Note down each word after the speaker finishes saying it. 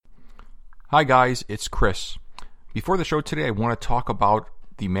Hi guys, it's Chris. Before the show today, I want to talk about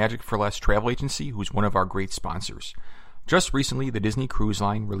the Magic for Less travel agency, who's one of our great sponsors. Just recently, the Disney Cruise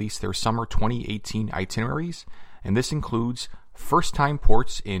Line released their summer 2018 itineraries, and this includes first-time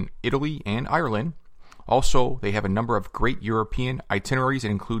ports in Italy and Ireland. Also, they have a number of great European itineraries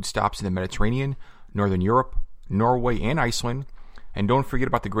that include stops in the Mediterranean, Northern Europe, Norway, and Iceland. And don't forget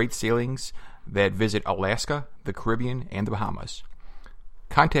about the great sailings that visit Alaska, the Caribbean, and the Bahamas.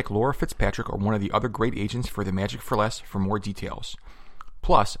 Contact Laura Fitzpatrick or one of the other great agents for the Magic for Less for more details.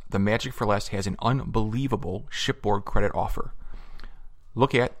 Plus, the Magic for Less has an unbelievable shipboard credit offer.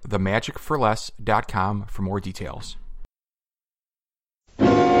 Look at themagicforless.com for more details.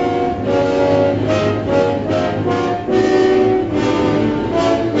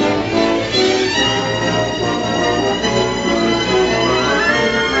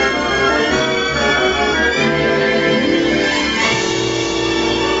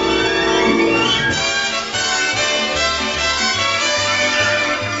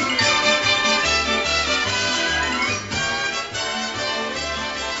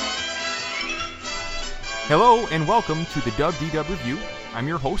 Hello and welcome to the Dub DW Review. I'm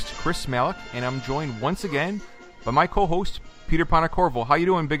your host, Chris Malik, and I'm joined once again by my co-host, Peter Panacorvo. How you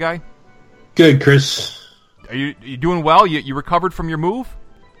doing, big guy? Good, Chris. Are you doing well? You recovered from your move?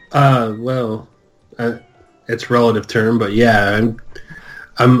 It's a relative term, but yeah,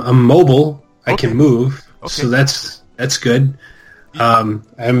 I'm mobile. I can move, so that's good.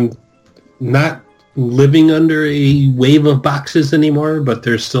 I'm not living under a wave of boxes anymore, but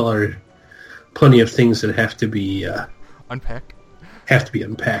there still are plenty of things that have to be unpacked.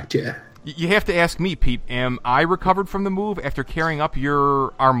 Yeah. You have to ask me, Pete. Am I recovered from the move after carrying up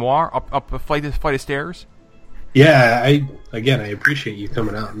your armoire up a flight of stairs? Yeah, I appreciate you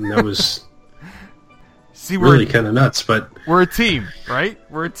coming out, and that was really kind of nuts. But we're a team, right?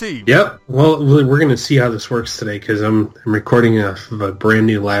 We're a team. Yep. Well, we're going to see how this works today because I'm recording off of a brand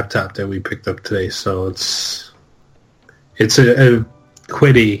new laptop that we picked up today, so it's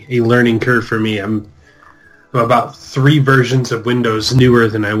quite a learning curve for me. I'm about 3 versions of Windows newer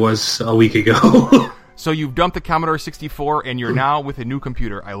than I was a week ago. So you've dumped the Commodore 64 and you're now with a new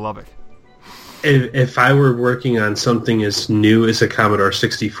computer. I love it. If I were working on something as new as a Commodore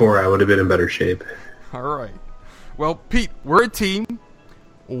 64, I would have been in better shape. All right. Well, Pete, we're a team.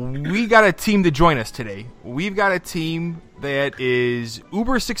 We got a team to join us today. We've got a team that is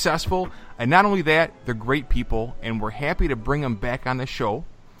uber successful, and not only that, they're great people, and we're happy to bring them back on the show.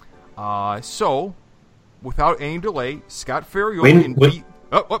 So, without any delay, Scott Ferraioli and Pete...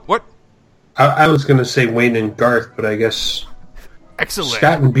 What? I was going to say Wayne and Garth, but I guess... Excellent.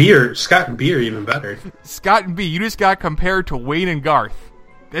 Scott and B are even better. Scott and B, you just got compared to Wayne and Garth.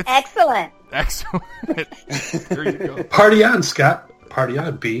 That's excellent. There you go. Party on, Scott. Party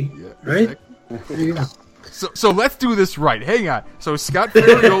on, B. Yeah, right? Exactly. There you go. So let's do this right. Hang on. So Scott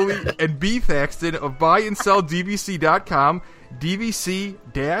Ferraioli and B. Thaxton of buyandselldvc.com,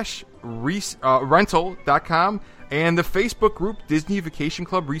 dvc-rental.com, and the Facebook group Disney Vacation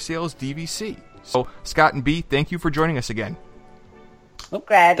Club Resales DVC. So Scott and B, thank you for joining us again. Thanks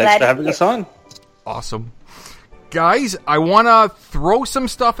for having us on. Awesome. Guys, I want to throw some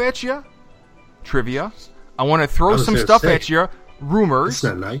stuff at you. Trivia. I want to throw some stuff at you. Rumors.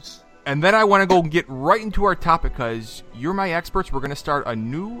 That's not nice. And then I want to go get right into our topic because you're my experts. We're going to start a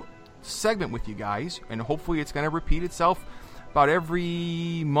new segment with you guys, and hopefully it's going to repeat itself about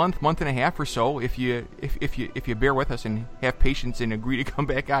every month and a half or so if you bear with us and have patience and agree to come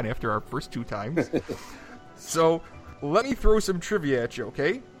back on after our first 2 times. So let me throw some trivia at you,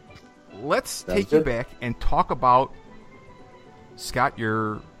 okay? Let's take you back and talk about, Scott,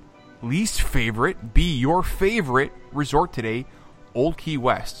 your least favorite, B, your favorite resort today, Old Key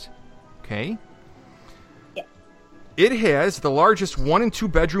West. Okay? Yeah. It has the largest 1 and 2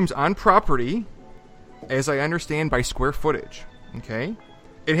 bedrooms on property, as I understand, by square footage. Okay?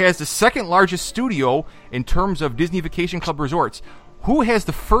 It has the second largest studio in terms of Disney Vacation Club resorts. Who has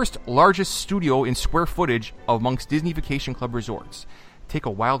the first largest studio in square footage amongst Disney Vacation Club resorts? Take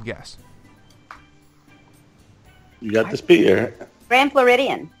a wild guess. You got this, Peter. Grand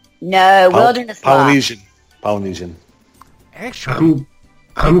Floridian. No, Wilderness Lodge. Polynesian. Actually,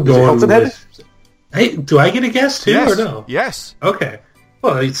 I'm going with... Hey, do I get a guess too, or no? Yes. Okay.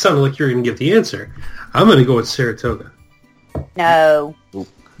 Well, it sounded like you were going to get the answer. I'm going to go with Saratoga. No.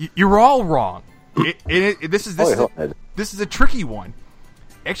 You're all wrong. This is a tricky one.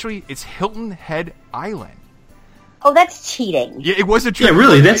 Actually, it's Hilton Head Island. Oh, that's cheating. Yeah, it was a tricky. Yeah,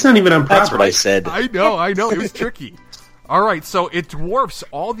 really, that's not even on property. That's what I said. I know. It was tricky. All right, so it dwarfs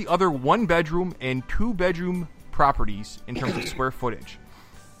all the other 1-bedroom and 2-bedroom properties in terms of square footage.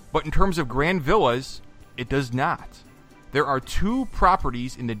 But in terms of grand villas, it does not. There are 2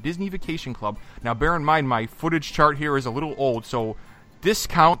 properties in the Disney Vacation Club. Now, bear in mind, my footage chart here is a little old, so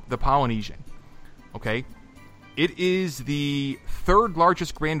discount the Polynesian. Okay? It is the 3rd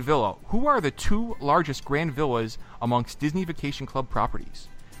largest grand villa. Who are the 2 largest grand villas amongst Disney Vacation Club properties?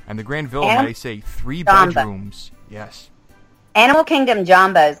 And the grand villa, may I say, 3 bedrooms. Yes. Animal Kingdom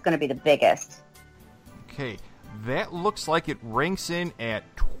Jumbo is going to be the biggest. Okay. That looks like it ranks in at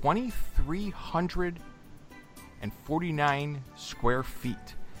 2,349 square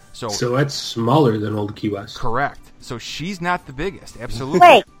feet. So that's smaller than Old Key West. Correct. So she's not the biggest. Absolutely.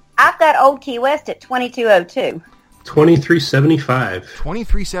 Wait, I've got Old Key West at 2,202. 2,375.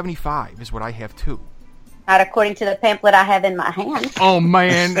 2,375 is what I have too. Not according to the pamphlet I have in my hand. Oh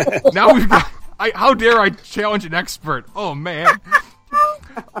man! Now we've got. How dare I challenge an expert? Oh man!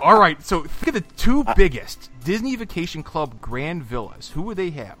 All right, so think of the 2 biggest Disney Vacation Club grand villas. Who would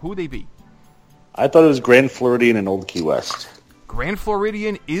they have? Who would they be? I thought it was Grand Floridian and Old Key West. Grand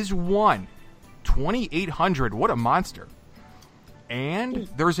Floridian is one. 2,800. What a monster. And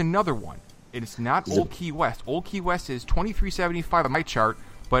there's another one. It's not Old Key West. Old Key West is 2,375 on my chart,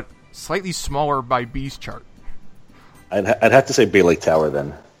 but slightly smaller by B's chart. I'd have to say Bay Lake Tower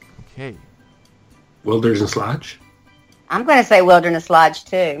then. Okay. Wilderness Lodge? I'm going to say Wilderness Lodge,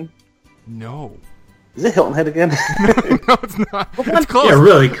 too. No. Is it Hilton Head again? No, it's not. It's close. Yeah,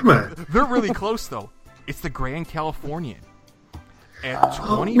 really, come on. They're really close, though. It's the Grand Californian. At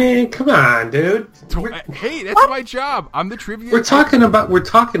 20... Oh, man, come on, dude. Hey, that's my job. I'm the trivia. We're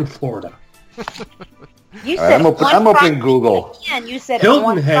talking Florida. You said I'm opening Google. Again, you said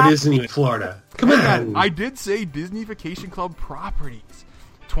Hilton Head isn't even Florida. Come on. I did say Disney Vacation Club properties.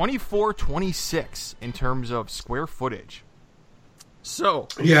 2426 in terms of square footage. So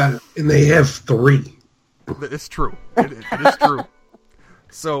yeah, and they have 3. It's true. It is true.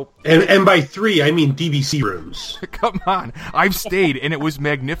 So and by 3 I mean DVC rooms. Come on, I've stayed and it was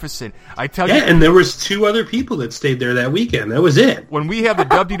magnificent. I tell you. Yeah, and there was 2 other people that stayed there that weekend. That was it. When we have the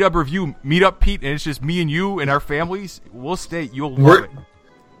WW Review meet up, Pete, and it's just me and you and our families, we'll stay. You'll love it.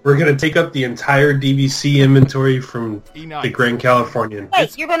 We're going to take up the entire DVC inventory from the Grand Californian.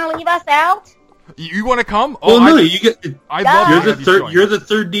 Wait, you're going to leave us out? You want to come? Oh, no, you get. I'd love you're the third. You're the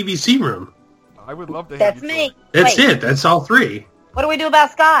 3rd DVC room. I would love to have That's you. me. That's it. That's all 3. What do we do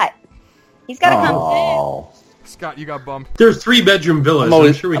about Scott? He's got to come too. Scott, you got bumped. They're 3-bedroom villas.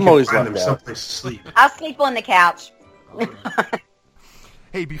 I'm sure we can find them someplace to sleep. I'll sleep on the couch.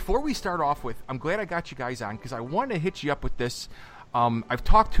 Hey, before we start off with, I'm glad I got you guys on because I wanted to hit you up with this. I've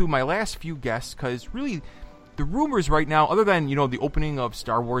talked to my last few guests because really the rumors right now, other than, the opening of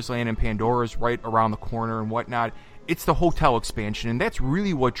Star Wars Land and Pandora's right around the corner and whatnot, it's the hotel expansion, and that's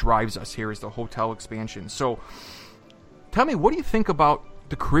really what drives us here is the hotel expansion. So tell me, what do you think about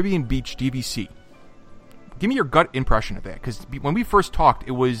the Caribbean Beach DVC? Give me your gut impression of that, because when we first talked,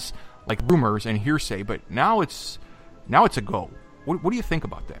 it was like rumors and hearsay, but now it's a go. What do you think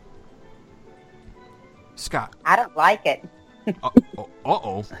about that? Scott? I don't like it.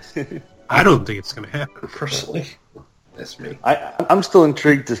 Uh-oh. I don't think it's going to happen, personally. That's me. I'm still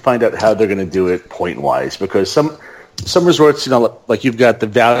intrigued to find out how they're going to do it point-wise, because some resorts, like you've got the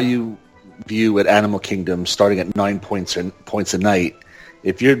value view at Animal Kingdom starting at 9 points a night.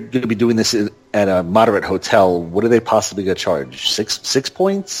 If you're going to be doing this at a moderate hotel, what are they possibly going to charge? 6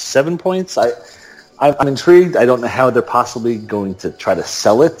 points? 7 points? I'm intrigued. I don't know how they're possibly going to try to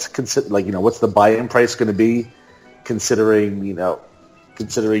sell it. What's the buy-in price going to be? Considering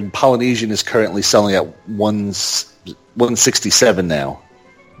Polynesian is currently selling at 167 now.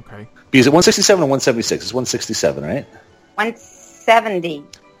 Okay. Is it 167 or 176? It's 167, right? 170.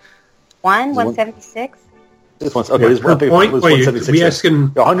 176? This one's okay. Per point? Wait, are we asking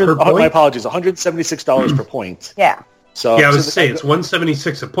per point? My apologies. $176 per point. Yeah. So yeah, I was saying it's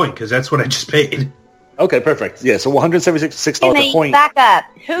 $176 a point because that's what I just paid. Okay, perfect. Yeah, so $176 a point. Back up.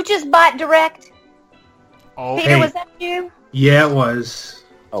 Who just bought direct? Oh, Peter, was that you? Yeah, it was.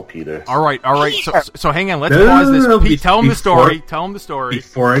 Oh, Peter. All right. So hang on. Let's pause this. Pete, tell him the story. Tell him the story.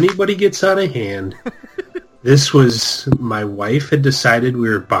 Before anybody gets out of hand, this was my wife had decided we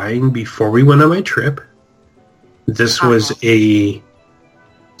were buying before we went on my trip. This was a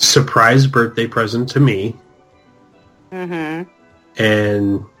surprise birthday present to me. Mm-hmm.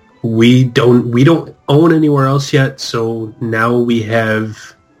 And we don't own anywhere else yet, so now we have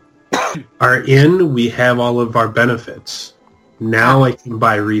our inn, we have all of our benefits. Now I can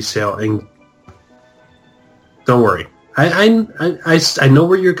buy resale, and don't worry. I know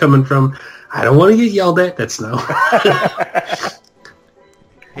where you're coming from. I don't want to get yelled at. That's no.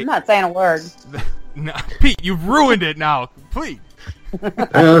 I'm not saying a word. No, Pete, you've ruined it now. Please.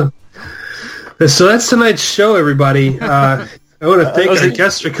 So that's tonight's show, everybody. I want to thank our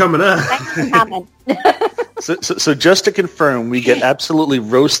guests for coming on. So just to confirm, we get absolutely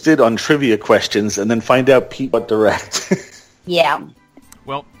roasted on trivia questions and then find out Pete what direct. Yeah.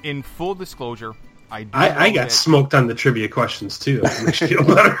 Well, in full disclosure, I got smoked on the trivia questions, too. That makes you feel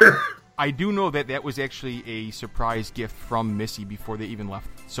better. I do know that was actually a surprise gift from Missy before they even left.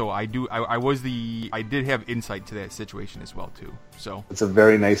 So I did have insight to that situation as well too. So it's a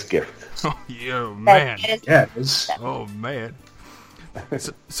very nice gift. Oh yeah, man. Yeah, it is. Oh man.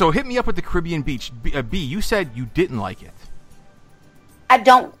 So hit me up with the Caribbean Beach. B, you said you didn't like it.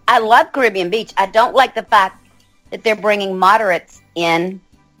 I love Caribbean Beach. I don't like the fact that they're bringing moderates in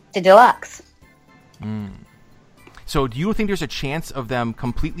to deluxe. So do you think there's a chance of them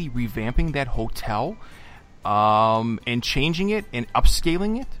completely revamping that hotel and changing it and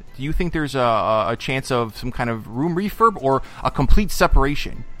upscaling it? Do you think there's a chance of some kind of room refurb or a complete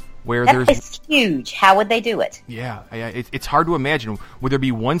separation? It's huge. How would they do it? Yeah, it's hard to imagine. Would there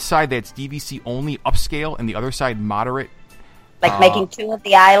be one side that's DVC only upscale and the other side moderate? Like making two of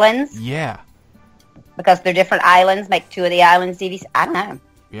the islands? Yeah. Because they're different islands, make two of the islands DVC? I don't know.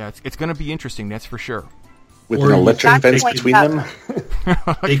 Yeah, it's going to be interesting, that's for sure. With an electric fence between them?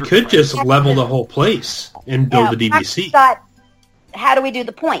 They could just level the whole place and build the DVC. How do we do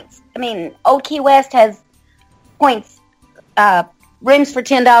the points? I mean, Old Key West has points, rooms for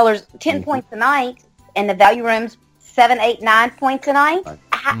 $10, 10 points a night, and the value rooms 7, 8, 9 points a night.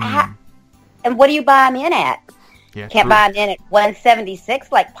 And what do you buy them in at? Yeah, Can't buy them in at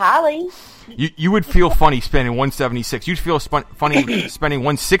 176 like Polly. You would feel funny spending 176. You'd feel funny spending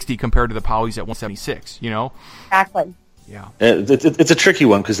 160 compared to the Polys at 176. You know? Exactly. Yeah. It's a tricky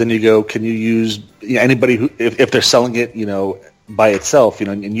one because then you go, can you use anybody who if they're selling it, by itself,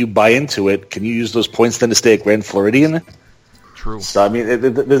 and you buy into it, can you use those points then to stay at Grand Floridian? True. So I mean,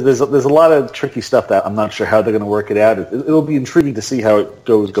 there's a lot of tricky stuff that I'm not sure how they're going to work it out. It'll be intriguing to see how it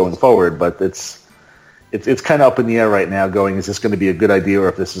goes going forward, but it's kind of up in the air right now. Going, is this going to be a good idea, or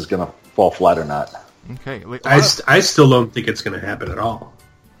if this is going to fall flat or not? Okay. I still don't think it's going to happen at all.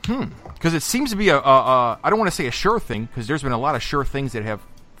 Because it seems to be I don't want to say a sure thing, because there's been a lot of sure things that have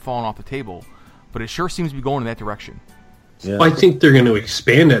fallen off the table, but it sure seems to be going in that direction. Yeah. Well, I think they're going to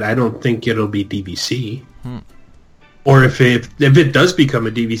expand it. I don't think it'll be DVC. Or if it does become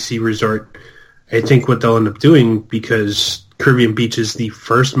a DVC resort, I think what they'll end up doing, because Caribbean Beach is the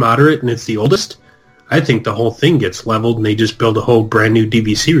first moderate and it's the oldest, I think the whole thing gets leveled and they just build a whole brand new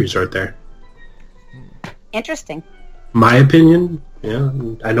DVC resort there. Interesting. My opinion. Yeah,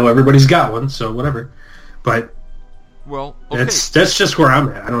 I know everybody's got one, so whatever. But well, okay. That's just where I'm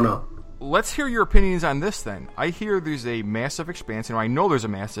at. I don't know. Let's hear your opinions on this then. I hear there's a massive expansion, or I know there's a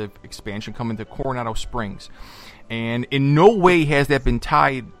massive expansion coming to Coronado Springs. And in no way has that been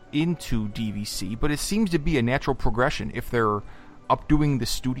tied into DVC, but it seems to be a natural progression. If they're updoing the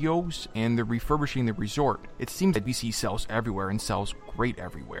studios and they're refurbishing the resort, it seems that DVC sells everywhere and sells great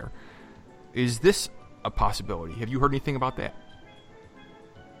everywhere. Is this a possibility? Have you heard anything about that?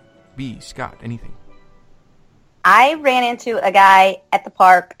 B, Scott, anything? I ran into a guy at the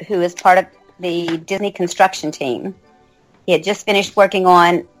park who is part of the Disney construction team. He had just finished working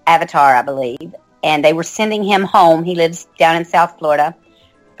on Avatar, I believe, and they were sending him home. He lives down in South Florida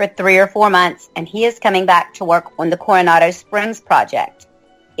for 3 or 4 months, and he is coming back to work on the Coronado Springs project.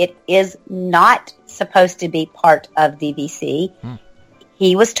 It is not supposed to be part of DVC.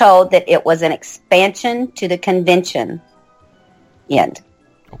 He was told that it was an expansion to the convention end.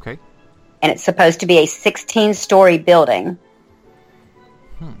 Okay. And it's supposed to be a 16-story building.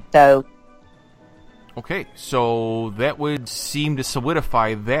 So. Okay, so that would seem to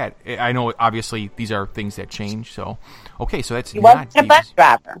solidify that. I know, obviously, these are things that change. So, okay, so that's he wasn't a bus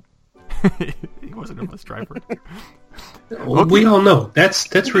driver. He wasn't a bus driver. Well, we all know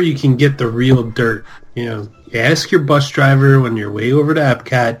that's where you can get the real dirt. You ask your bus driver when you're way over to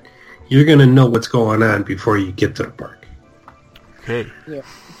Epcot. You're gonna know what's going on before you get to the park. Okay. Yeah.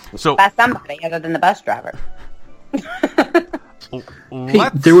 So by somebody other than the bus driver. Hey,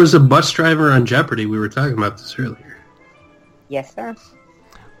 there was a bus driver on Jeopardy. We were talking about this earlier. Yes, sir.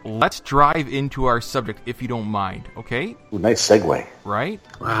 Let's drive into our subject, if you don't mind, okay? Ooh, nice segue. Right?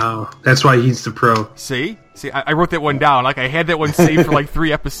 Wow. That's why he's the pro. See, I wrote that one down. Like, I had that one saved for like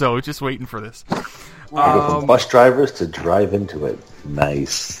 3 episodes, just waiting for this. Go from bus drivers to drive into it.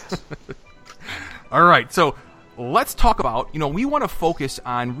 Nice. All right, so let's talk about, we want to focus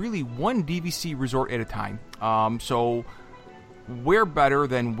on really one DVC resort at a time. So where better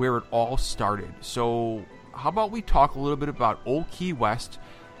than where it all started? So how about we talk a little bit about Old Key West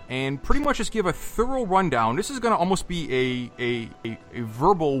and pretty much just give a thorough rundown. This is going to almost be a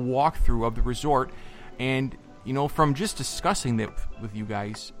verbal walkthrough of the resort. And, from just discussing that with you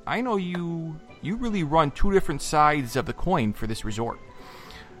guys, I know you really run two different sides of the coin for this resort.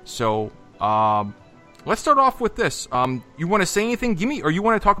 So, let's start off with this. You want to say anything? Or you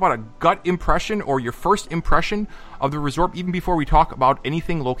want to talk about a gut impression or your first impression of the resort, even before we talk about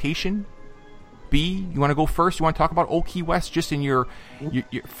anything location? B, you want to go first? You want to talk about Old Key West just in your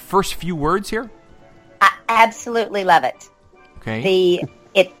first few words here? I absolutely love it. Okay.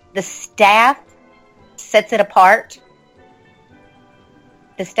 The staff sets it apart.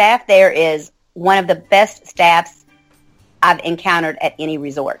 The staff there is one of the best staffs I've encountered at any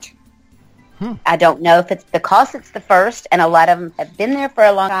resort. I don't know if it's because it's the first, and a lot of them have been there for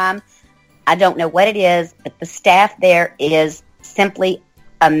a long time. I don't know what it is, but the staff there is simply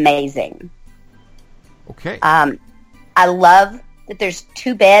amazing. Okay. I love that there's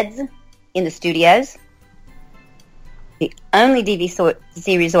 2 beds in the studios. The only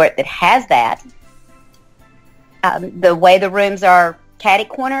DVC resort that has that. The way the rooms are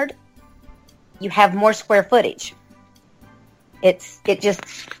catty-cornered, you have more square footage. It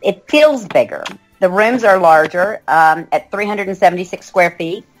feels bigger. The rooms are larger at 376 square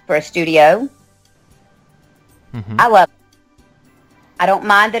feet for a studio. Mm-hmm. I love it. I don't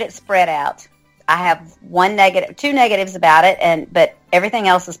mind that it's spread out. I have 2 negatives about it, but everything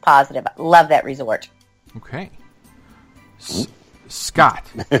else is positive. I love that resort. Okay. Scott.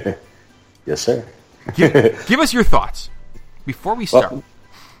 Yes, sir. give us your thoughts before we start. Well,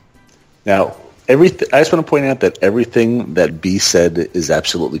 now, I just want to point out that everything that B said is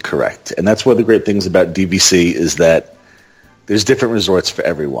absolutely correct. And that's one of the great things about DVC is that there's different resorts for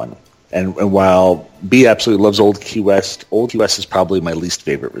everyone. And while B absolutely loves Old Key West is probably my least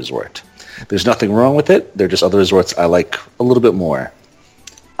favorite resort. There's nothing wrong with it. There are just other resorts I like a little bit more.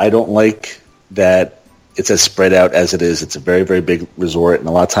 I don't like that it's as spread out as it is. It's a very, very big resort. And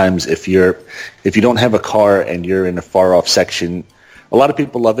a lot of times if you don't have a car and you're in a far-off section, a lot of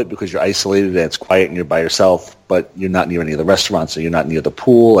people love it because you're isolated and it's quiet and you're by yourself, but you're not near any of the restaurants, so you're not near the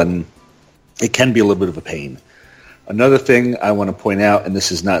pool, and it can be a little bit of a pain. Another thing I want to point out, and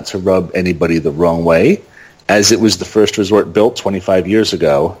this is not to rub anybody the wrong way, as it was the first resort built 25 years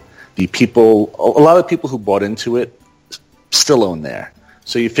ago, a lot of people who bought into it still own there.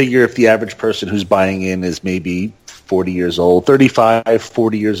 So you figure if the average person who's buying in is maybe 40 years old, 35,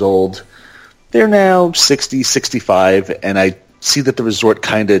 40 years old, they're now 60, 65, and I see that the resort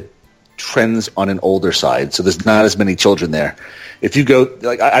kind of trends on an older side, so there's not as many children there. If you go,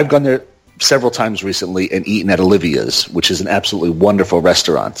 I've gone there several times recently and eaten at Olivia's, which is an absolutely wonderful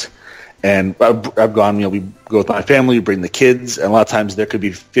restaurant. And I've gone, we go with my family, we bring the kids, and a lot of times there could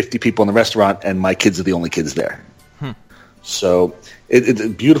be 50 people in the restaurant, and my kids are the only kids there. So it's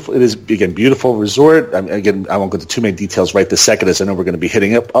beautiful. It is, again, beautiful resort. I won't go into too many details right this second, as I know we're going to be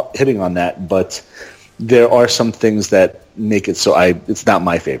hitting on that, but there are some things that make it so it's not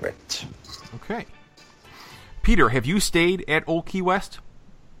my favorite. Okay. Peter, have you stayed at Old Key West?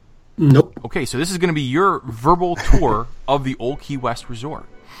 Nope. Okay, so this is going to be your verbal tour of the Old Key West Resort.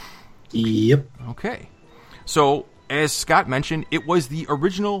 Yep. Okay. So, as Scott mentioned, it was the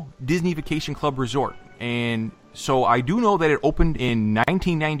original Disney Vacation Club resort. And so I do know that it opened in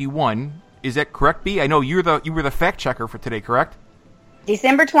 1991. Is that correct, B? I know you were the fact checker for today, correct?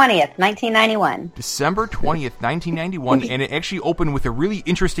 December 20th, 1991. December 20th, 1991, and it actually opened with a really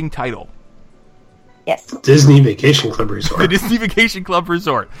interesting title. Yes. Disney Vacation Club Resort. The Disney Vacation Club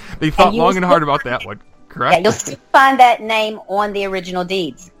Resort. They thought long and hard about that one, correct? Yeah, you'll still find that name on the original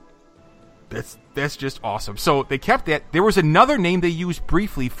deeds. That's just awesome. So they kept that. There was another name they used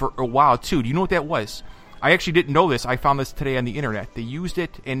briefly for a while, too. Do you know what that was? I actually didn't know this. I found this today on the internet. They used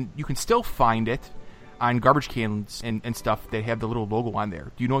it, and you can still find it on garbage cans and stuff that have the little logo on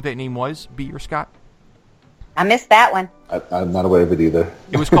there. Do you know what that name was, B or Scott? I missed that one. I'm not aware of it either.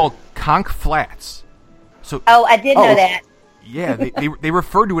 It was called Conch Flats. So, I did know that. Yeah, they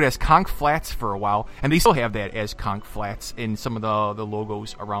referred to it as Conch Flats for a while, and they still have that as Conch Flats in some of the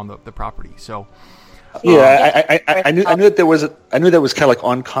logos around the property. So, yeah, I knew that there was I knew that was kind of like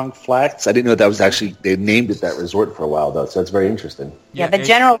on Conch Flats. I didn't know that was actually they named it that resort for a while though. So that's very interesting. Yeah, the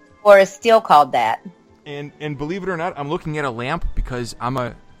general store is still called that. And believe it or not, I'm looking at a lamp because I'm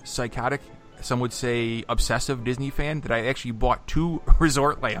a psychotic, some would say obsessive Disney fan, that I actually bought 2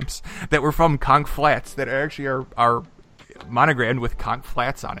 resort lamps that were from Conch Flats that actually are monogrammed with Conch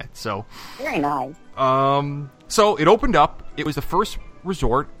Flats on it. So very nice. So it opened up. It was the first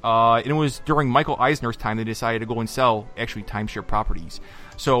resort, and it was during Michael Eisner's time they decided to go and sell actually timeshare properties.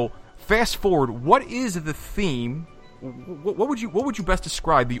 So fast forward, what is the theme what would you best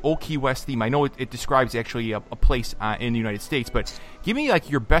describe the Old Key West theme? I know it describes actually a place in the United States, but give me like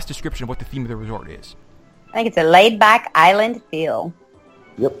your best description of what the theme of the resort is. I think it's a laid-back island feel.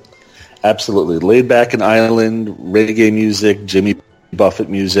 Yep, absolutely. Laid-back and island, reggae music, Jimmy Buffett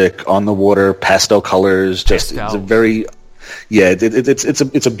music, on the water, pastel colors. Just it's a very,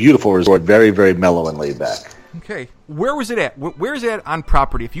 it's a beautiful resort. Very, very mellow and laid back. Okay, where was it at? Where is it at on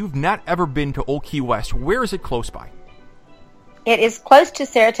property? If you've not ever been to Old Key West, where is it close by? It is close to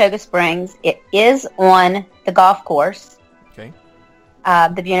Saratoga Springs. It is on the golf course. Okay.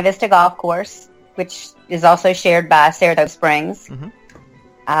 The Buena Vista Golf Course, which is also shared by Saratoga Springs.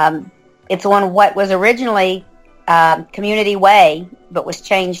 Mm-hmm. It's on what was originally Community Way, but was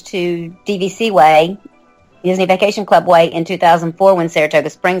changed to DVC Way, Disney Vacation Club Way, in 2004 when Saratoga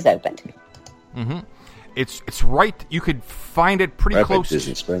Springs opened. Mm-hmm. It's right. You could find it pretty right close. By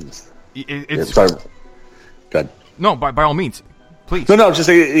Disney Springs. Sorry. Go ahead. No, by all means, please. No. Just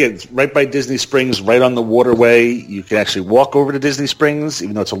say it's right by Disney Springs, right on the waterway. You can actually walk over to Disney Springs,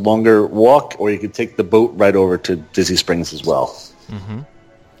 even though it's a longer walk, or you can take the boat right over to Disney Springs as well. Mm-hmm.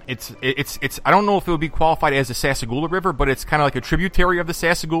 It's. I don't know if it would be qualified as a Sassagoula River, but it's kind of like a tributary of the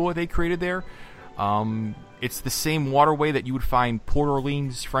Sassagoula they created there. It's the same waterway that you would find Port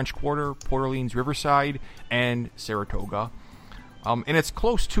Orleans French Quarter, Port Orleans Riverside, and Saratoga. And it's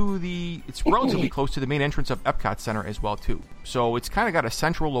close to it's relatively close to the main entrance of Epcot Center as well, too. So it's kind of got a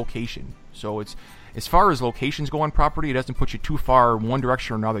central location. So it's, as far as locations go on property, it doesn't put you too far in one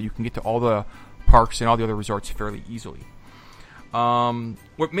direction or another. You can get to all the parks and all the other resorts fairly easily.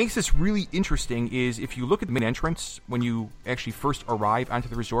 What makes this really interesting is if you look at the main entrance when you actually first arrive onto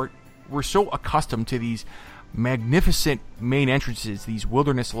the resort, we're so accustomed to these magnificent main entrances, these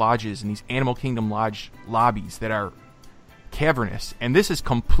wilderness lodges and these Animal Kingdom Lodge lobbies that are cavernous, and this is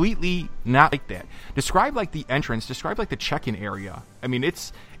completely not like that. Describe like the entrance, describe like the check-in area. I mean,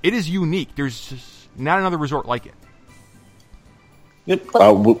 it is unique. There's just not another resort like it. Yep.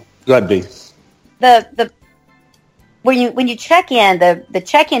 Go ahead, B. When you check in, the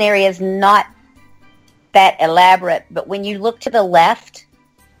check-in area is not that elaborate, but when you look to the left,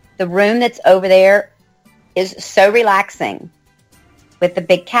 the room that's over there is so relaxing with the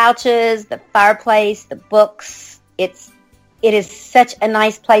big couches, the fireplace, the books. It is such a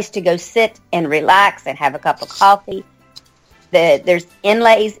nice place to go sit and relax and have a cup of coffee. There's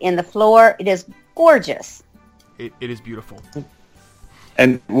inlays in the floor. It is gorgeous. It is beautiful.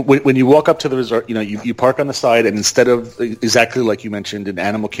 And when you walk up to the resort, you park on the side, and instead of exactly like you mentioned in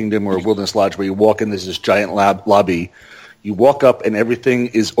Animal Kingdom or Wilderness Lodge where you walk in, there's this giant lobby. You walk up and everything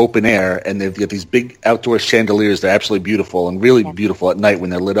is open air, and they've got these big outdoor chandeliers. They're absolutely beautiful and really beautiful at night when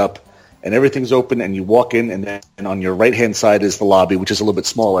they're lit up. And everything's open, and you walk in, and then on your right-hand side is the lobby, which is a little bit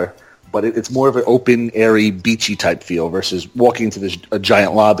smaller. But it's more of an open, airy, beachy type feel versus walking into a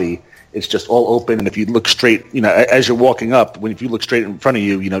giant lobby. It's just all open, and if you look straight, as you're walking up, if you look straight in front of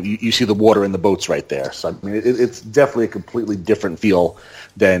you, you see the water and the boats right there. So I mean, it's definitely a completely different feel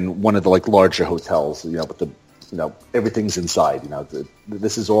than one of the larger hotels. But everything's inside.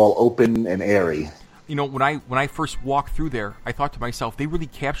 This is all open and airy. When I first walked through there, I thought to myself, they really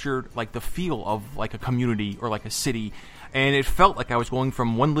captured like the feel of like a community or like a city, and it felt like I was going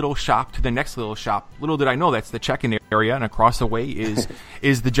from one little shop to the next little shop. Little did I know that's the check-in area, and across the way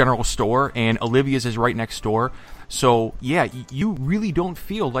is the general store, and Olivia's is right next door. So yeah, you really don't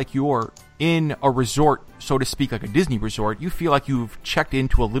feel like you're in a resort, so to speak, like a Disney resort. You feel like you've checked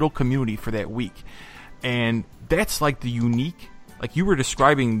into a little community for that week, and that's like the unique. Like you were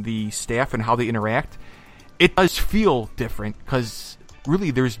describing the staff and how they interact, it does feel different because really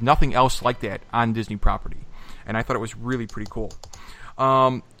there's nothing else like that on Disney property. And I thought it was really pretty cool.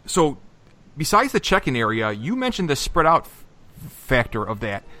 So besides the check-in area, you mentioned the spread out factor of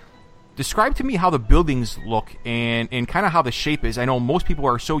that. Describe to me how the buildings look and kind of how the shape is. I know most people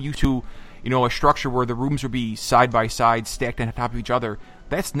are so used to, a structure where the rooms would be side by side, stacked on top of each other.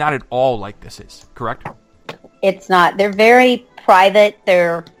 That's not at all like this is, correct? It's not. They're very private.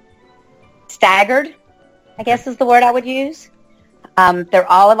 They're staggered, I guess is the word I would use. They're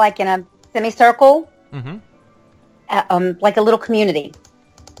all like in a semicircle, like a little community.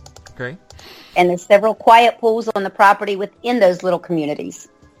 Okay. And there's several quiet pools on the property within those little communities.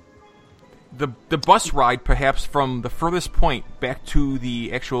 The bus ride, perhaps from the furthest point back to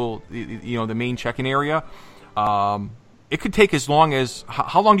the actual, the main check-in area, it could take as long as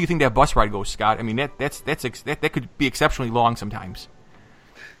how long do you think that bus ride goes, Scott? I mean that could be exceptionally long sometimes.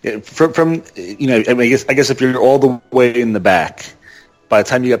 Yeah, from I guess if you're all the way in the back, by the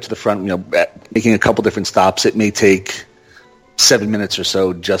time you get up to the front, making a couple different stops, it may take 7 minutes or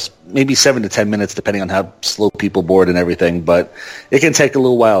so, just maybe 7 to 10 minutes, depending on how slow people board and everything. But it can take a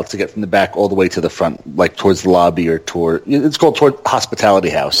little while to get from the back all the way to the front, like towards the lobby or it's called toward Hospitality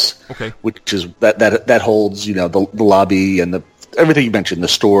House, okay, which is that holds, you know, the lobby and everything you mentioned, the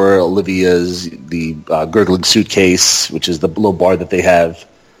store, Olivia's, the Gurgling Suitcase, which is the little bar that they have,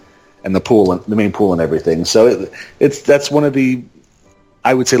 and the pool, the main pool and everything. So that's one of the,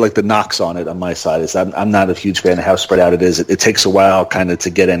 I would say, like the knocks on it on my side is I'm not a huge fan of how spread out it is. It takes a while kind of to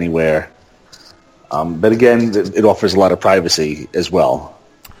get anywhere. But again, it offers a lot of privacy as well.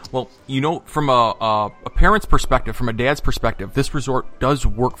 Well, you know, from a parent's perspective, from a dad's perspective, this resort does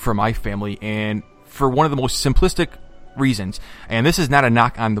work for my family, and for one of the most simplistic reasons. And this is not a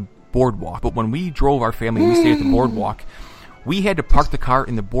knock on the boardwalk, but when we drove our family, we stayed at the boardwalk, we had to park the car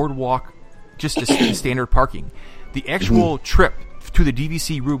in the boardwalk, just the standard parking. The actual trip to the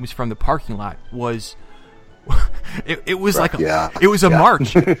DVC rooms from the parking lot was it was like it was a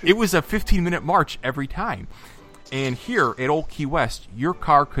march. It was a 15-minute march every time. And here at Old Key West, your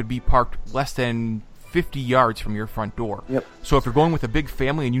car could be parked less than 50 yards from your front door. Yep. So if you're going with a big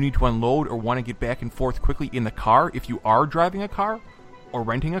family and you need to unload or want to get back and forth quickly in the car, if you are driving a car or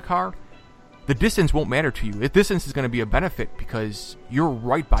renting a car, the distance won't matter to you. The distance is going to be a benefit because you're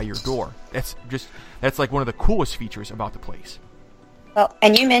right by your door. That's like one of the coolest features about the place. Well,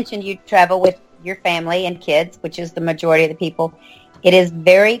 and you mentioned you travel with your family and kids, which is the majority of the people. It is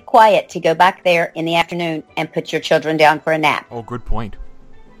very quiet to go back there in the afternoon and put your children down for a nap. Oh, good point.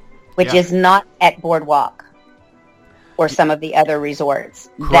 Which is not at Boardwalk or some of the other resorts.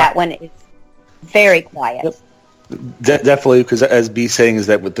 Correct. That one is very quiet. Yep. Definitely, because as B's saying is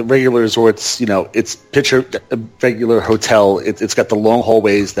that with the regular resorts, you know, it's picture a regular hotel. It's got the long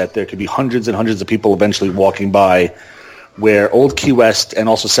hallways that there could be hundreds and hundreds of people eventually walking by, where Old Key West and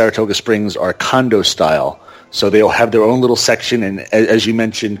also Saratoga Springs are condo style. So they'll have their own little section, and as you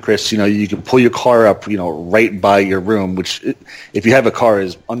mentioned, Chris, you know, you can pull your car up, you know, right by your room, which, if you have a car,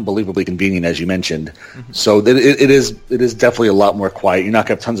 is unbelievably convenient, as you mentioned. Mm-hmm. So it is definitely a lot more quiet. You're not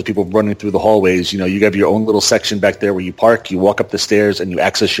going to have tons of people running through the hallways. You know, you have your own little section back there where you park, you walk up the stairs, and you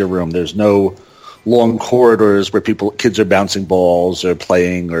access your room. There's no long corridors where kids are bouncing balls or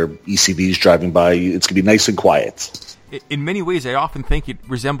playing or ECVs driving by. It's going to be nice and quiet. In many ways, I often think it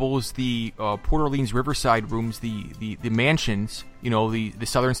resembles the Port Orleans Riverside rooms, the mansions, you know, the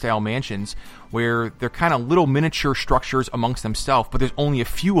Southern-style mansions, where they're kind of little miniature structures amongst themselves, but there's only a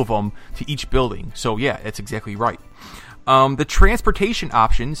few of them to each building. So, yeah, that's exactly right. The transportation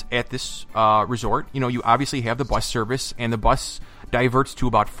options at this resort, you know, you obviously have the bus service, and the bus diverts to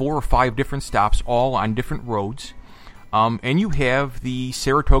about 4 or 5 different stops, all on different roads. And you have the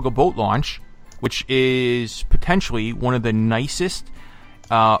Saratoga Boat Launch, which is potentially one of the nicest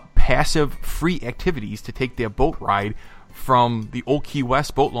passive free activities to take their boat ride from the Old Key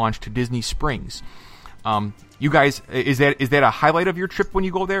West boat launch to Disney Springs. You guys, is that a highlight of your trip when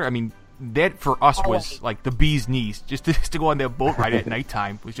you go there? I mean, that for us was like the bee's knees. Just to go on that boat ride at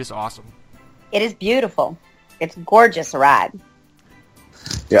nighttime was just awesome. It is beautiful. It's a gorgeous ride.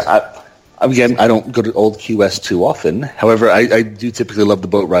 Yeah, Again, I don't go to Old Key West too often. However, I do typically love the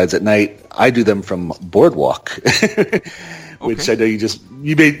boat rides at night. I do them from Boardwalk, which I know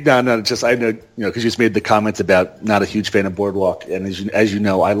you made. No, just I know, you know, because you just made the comments about not a huge fan of Boardwalk, and as you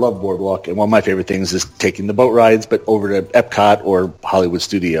know, I love Boardwalk, and one of my favorite things is taking the boat rides, but over to Epcot or Hollywood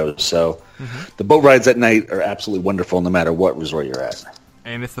Studios. So the boat rides at night are absolutely wonderful, no matter what resort you're at.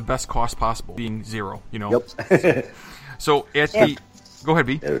 And it's the best cost possible, being zero. You know. Yep. So at the, go ahead,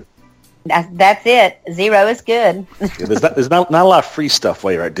 B. That's it. Zero is good. There's not a lot of free stuff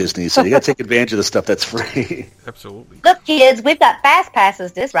while you're at Disney, so you got to take advantage of the stuff that's free. Absolutely. Look, kids, we've got fast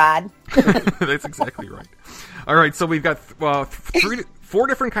passes this ride. That's exactly right. All right, so we've got 4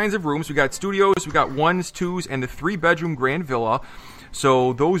 different kinds of rooms. We got studios, we got 1s, 2s, and the 3-bedroom Grand Villa.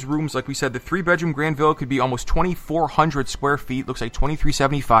 So those rooms, like we said, the 3-bedroom Grand Villa could be almost 2,400 square feet. Looks like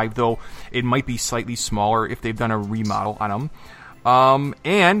 2,375, though it might be slightly smaller if they've done a remodel on them.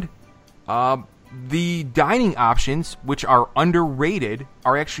 And the dining options, which are underrated,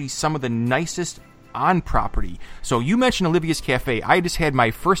 are actually some of the nicest on property. So you mentioned Olivia's Cafe. I just had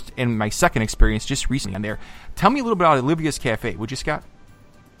my first and my second experience just recently on there. Tell me a little bit about Olivia's Cafe, would you, Scott?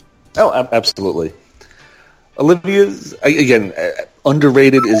 Oh, absolutely. Olivia's, again,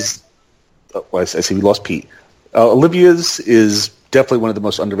 underrated is... I see we lost Pete. Olivia's is definitely one of the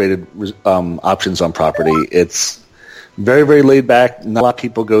most underrated options on property. It's very, very laid back. Not a lot of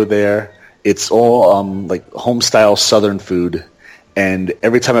people go there. It's all like home-style Southern food, and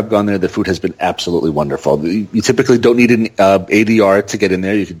every time I've gone there, the food has been absolutely wonderful. You typically don't need an ADR to get in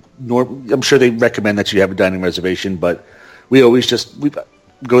there. I'm sure they recommend that you have a dining reservation, but we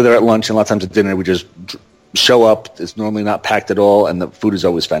go there at lunch, and a lot of times at dinner we just show up. It's normally not packed at all, and the food is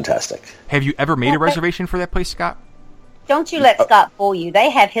always fantastic. Have you ever made a reservation for that place, Scott? Don't you let Scott fool you. They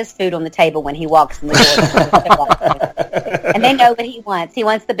have his food on the table when he walks in the door. And they know what he wants. He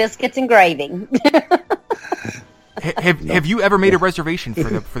wants the biscuits and gravy. Have you ever made a reservation for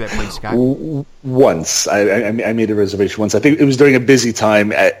that place, Scott? Once. I made a reservation once. I think it was during a busy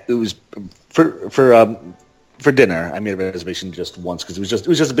time. It was for dinner. I made a reservation just once because it was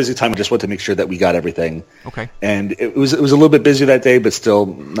just a busy time. I just wanted to make sure that we got everything. Okay. And it was a little bit busy that day, but still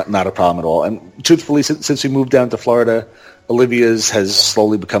not a problem at all. And truthfully, since we moved down to Florida, Olivia's has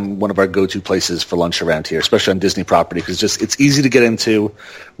slowly become one of our go-to places for lunch around here, especially on Disney property, because it's easy to get into.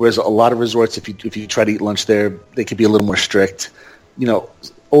 Whereas a lot of resorts, if you try to eat lunch there, they could be a little more strict.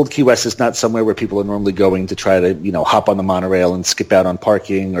 Old Key West is not somewhere where people are normally going to try to hop on the monorail and skip out on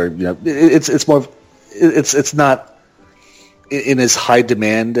parking, or it's more. It's not in as high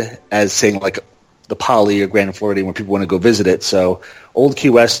demand as saying like the Poly or Grand Floridian where people want to go visit it. So Old Key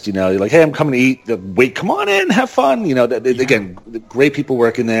West, you're like, hey, I'm coming to eat. Wait, come on in, have fun. Again, great people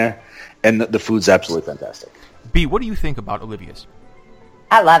working there, and the food's absolutely fantastic. B, what do you think about Olivia's?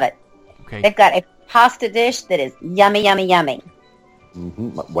 I love it. Okay. They've got a pasta dish that is yummy, yummy, yummy.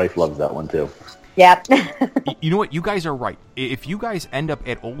 Mm-hmm. My wife loves that one too. Yep. You know what? You guys are right. If you guys end up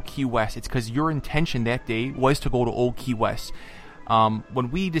at Old Key West, it's because your intention that day was to go to Old Key West.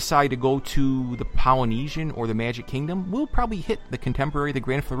 When we decide to go to the Polynesian or the Magic Kingdom, we'll probably hit the Contemporary, the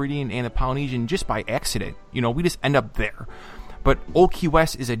Grand Floridian, and the Polynesian just by accident. We just end up there. But Old Key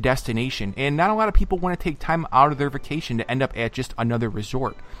West is a destination, and not a lot of people want to take time out of their vacation to end up at just another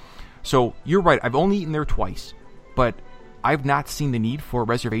resort. So you're right. I've only eaten there twice, but I've not seen the need for a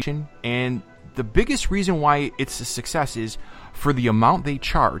reservation, and the biggest reason why it's a success is for the amount they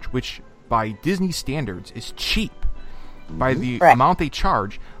charge, which by Disney standards is cheap. By the amount they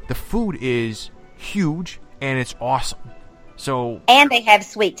charge, the food is huge and it's awesome. And they have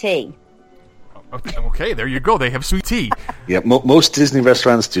sweet tea. Okay, there you go. They have sweet tea. Yeah, most Disney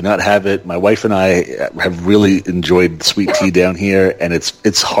restaurants do not have it. My wife and I have really enjoyed sweet tea down here, and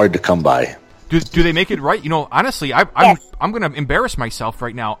it's hard to come by. Do they make it right? Honestly, I'm going to embarrass myself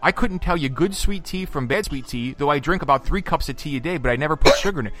right now. I couldn't tell you good sweet tea from bad sweet tea, though I drink about 3 cups of tea a day, but I never put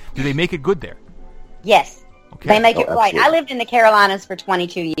sugar in it. Do they make it good there? Yes. Okay. They make it right. Absolutely. I lived in the Carolinas for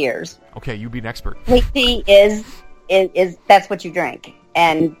 22 years. Okay, you be an expert. Sweet tea is that's what you drink,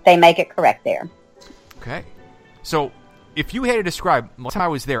 and they make it correct there. Okay. So if you had to describe, last time I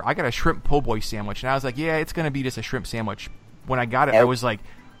was there, I got a shrimp po' boy sandwich, and I was like, yeah, it's going to be just a shrimp sandwich. When I got it, I was like,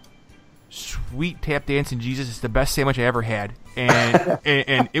 sweet tap dancing Jesus, it's the best sandwich I ever had, and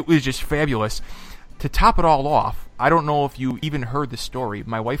and it was just fabulous. To top it all off, I don't know if you even heard the story.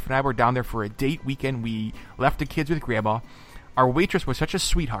 My wife and I were down there for a date weekend. We left the kids with Grandma. Our waitress was such a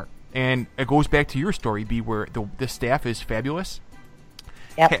sweetheart, and it goes back to your story, B, where the staff is fabulous.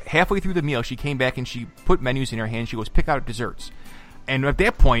 Yep. Halfway through the meal, she came back and she put menus in her hand. She goes, pick out desserts. And at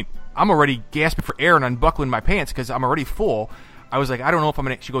that point, I'm already gasping for air and unbuckling my pants because I'm already full. I was like, I don't know if I'm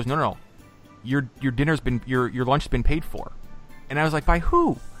going to... She goes, no. Your dinner's been... Your lunch's been paid for. And I was like, by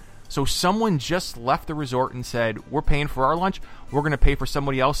who? So someone just left the resort and said, we're paying for our lunch. We're going to pay for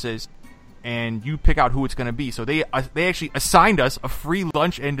somebody else's. And you pick out who it's going to be. So they actually assigned us a free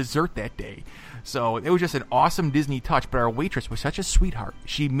lunch and dessert that day. So it was just an awesome Disney touch, but our waitress was such a sweetheart.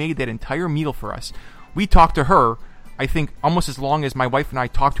 She made that entire meal for us. We talked to her, I think, almost as long as my wife and I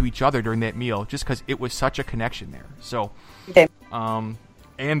talked to each other during that meal, just because it was such a connection there. So, Okay. and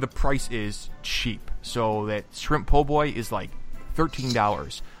the price is cheap. So that shrimp po' boy is like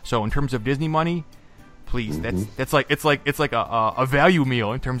 $13. So in terms of Disney money, please, that's like it's like a value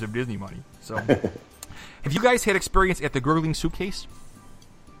meal in terms of Disney money. So, have you guys had experience at the Gurgling Suitcase?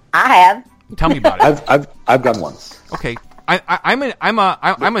 I have. Tell me about it. I've gone once. Okay, I'm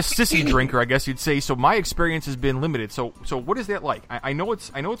a sissy drinker, I guess you'd say. So my experience has been limited. So what is that like? I know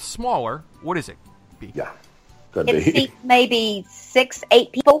it's smaller. What is it? B? Yeah, could It be. seats maybe 6,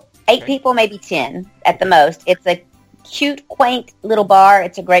 8 people. 8 people, maybe 10 at the most. It's a cute, quaint little bar.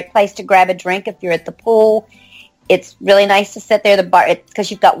 It's a great place to grab a drink if you're at the pool. It's really nice to sit there. The bar,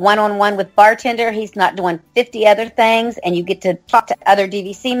 because you've got one-on-one with bartender. He's not doing 50 other things, and you get to talk to other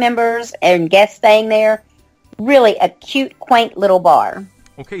DVC members and guests staying there. Really a cute, quaint little bar.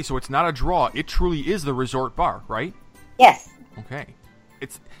 Okay, so it's not a draw. It truly is the resort bar, right? Yes. Okay.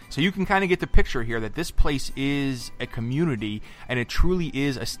 So you can kind of get the picture here that this place is a community, and it truly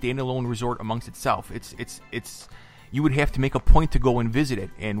is a standalone resort amongst itself. It's you would have to make a point to go and visit it,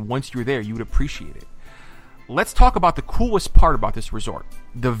 and once you're there, you would appreciate it. Let's talk about the coolest part about this resort,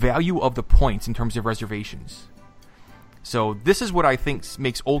 the value of the points in terms of reservations. So this is what I think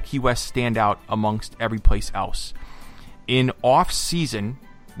makes Old Key West stand out amongst every place else. In off-season,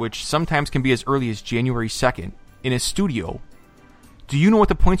 which sometimes can be as early as January 2nd, in a studio, do you know what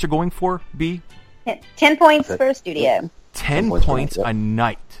the points are going for, B? 10 points for a studio. 10 points a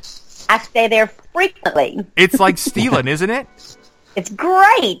night. I stay there frequently. It's like stealing, isn't it? It's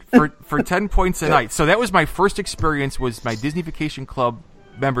great. For 10 points a night. So that was my first experience, was my Disney Vacation Club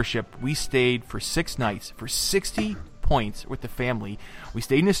membership. We stayed for 6 nights for 60 points with the family. We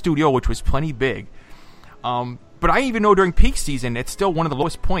stayed in a studio, which was plenty big. But I even know during peak season, it's still one of the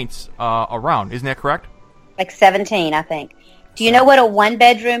lowest points around. Isn't that correct? Like 17, I think. Do you know what a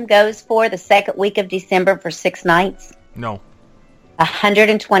one-bedroom goes for the second week of December for 6 nights? No.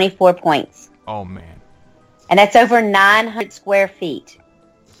 124 points. Oh, man. And that's over 900 square feet.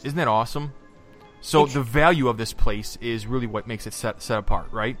 Isn't that awesome? So the value of this place is really what makes it set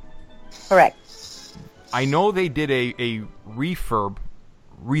apart, right? Correct. I know they did a refurb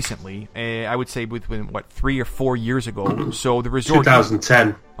recently. I would say within 3 or 4 years ago. So the resort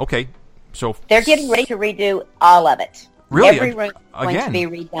 2010. Okay, so they're getting ready to redo all of it. Really, every room is going to be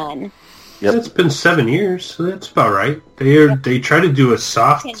redone. Yep. It's been 7 years, so that's about right. They try to do a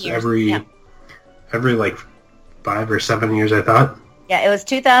soft every like 5 or 7 years, I thought. Yeah, it was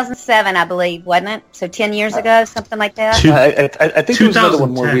 2007, I believe, wasn't it? So 10 years ago, something like that. I think there was another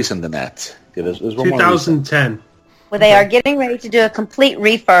one more recent than that. Yeah, there's one 2010. Well, they are getting ready to do a complete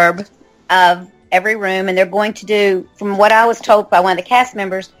refurb of every room, and they're going to do, from what I was told by one of the cast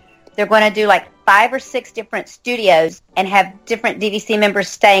members, they're going to do like 5 or 6 different studios and have different DVC members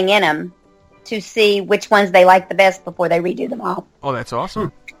staying in them to see which ones they like the best before they redo them all. Oh, that's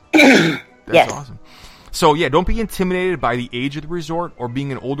awesome. That's awesome. So, yeah, don't be intimidated by the age of the resort or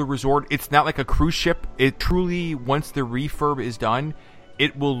being an older resort. It's not like a cruise ship. It truly, once the refurb is done,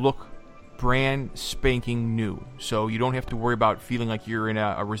 it will look brand spanking new. So you don't have to worry about feeling like you're in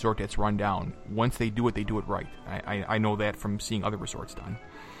a resort that's run down. Once they do it right. I know that from seeing other resorts done.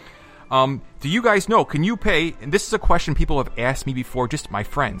 Do you guys know, can you pay, and this is a question people have asked me before, just my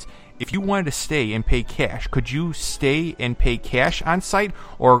friends, if you wanted to stay and pay cash, could you stay and pay cash on site?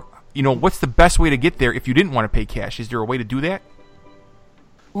 Or, what's the best way to get there if you didn't want to pay cash? Is there a way to do that?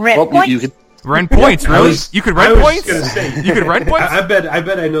 Rent points? You could rent points, really? You could rent points? You could rent points? I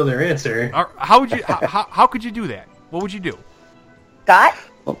bet I know their answer. How would you? How could you do that? What would you do? Scott?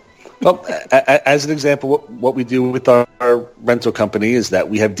 Well, as an example, what we do with our rental company is that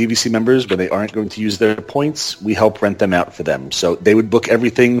we have DVC members when they aren't going to use their points, we help rent them out for them. So they would book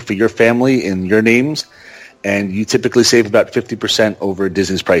everything for your family in your names, and you typically save about 50% over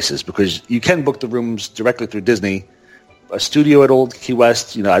Disney's prices because you can book the rooms directly through Disney. A studio at Old Key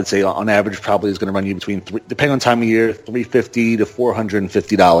West, I'd say on average probably is going to run you between, depending on time of year, $350 to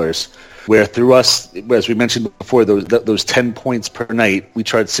 $450. Where through us, as we mentioned before, those 10 points per night, we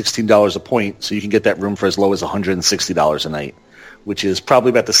charge $16 a point, so you can get that room for as low as $160 a night, which is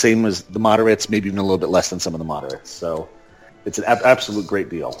probably about the same as the moderates, maybe even a little bit less than some of the moderates. So it's an absolute great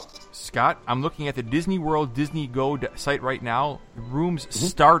deal. Scott, I'm looking at the Disney World Disney Go site right now. Rooms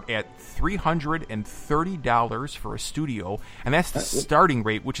start at $330 for a studio, and that's the starting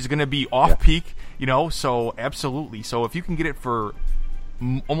rate, which is going to be off-peak, so absolutely. So if you can get it for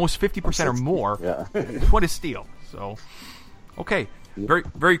almost 50% or more, what a steal. So, okay, very,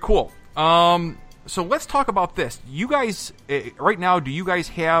 very cool. So let's talk about this. You guys, right now, do you guys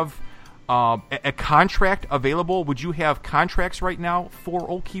have a contract available? Would you have contracts right now for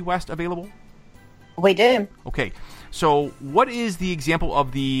Old Key West available? We do. Okay. So what is the example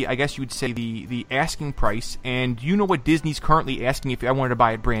of I guess you would say, the asking price? And do you know what Disney's currently asking if I wanted to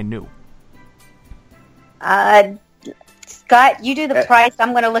buy it brand new? Scott, you do the price.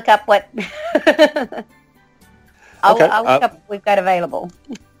 I'm going to look up what... I'll look up what we've got available.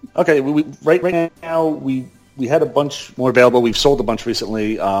 Okay. Right now, we had a bunch more available. We've sold a bunch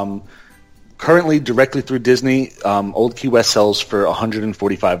recently. Currently, directly through Disney, Old Key West sells for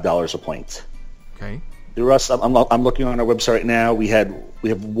 $145 a point. Okay. Through us, I'm looking on our website right now. We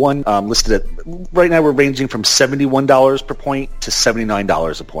have one listed at, right now we're ranging from $71 per point to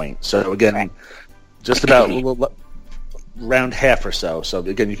 $79 a point. So again, just about around half or so. So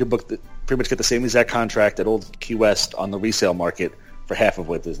again, you can pretty much get the same exact contract at Old Key West on the resale market for half of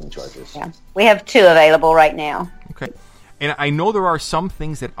what Disney charges. Yeah, we have 2 available right now. Okay. And I know there are some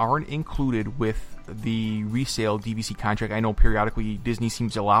things that aren't included with the resale DVC contract. I know periodically Disney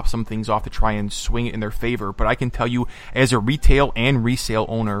seems to lop some things off to try and swing it in their favor, but I can tell you as a retail and resale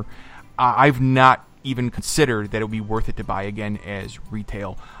owner, I've not even considered that it would be worth it to buy again as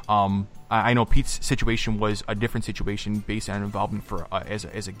retail. I know Pete's situation was a different situation based on involvement for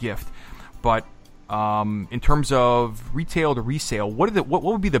as a gift, but in terms of retail to resale, what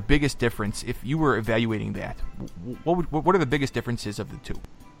would be the biggest difference if you were evaluating that? What are the biggest differences of the two?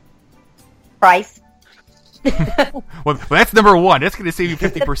 Price. well, that's number one. That's going to save you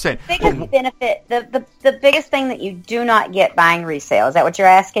 50%. The biggest benefit, the biggest thing that you do not get buying resale. Is that what you're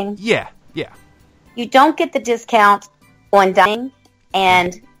asking? Yeah. You don't get the discount on dining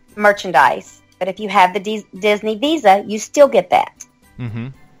and merchandise, but if you have the Disney Visa, you still get that. Mm-hmm.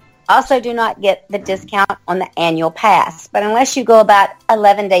 Also do not get the discount on the annual pass, but unless you go about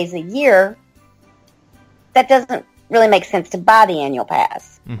 11 days a year, that doesn't really make sense to buy the annual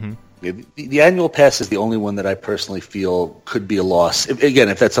pass. Mm-hmm. The annual pass is the only one that I personally feel could be a loss. If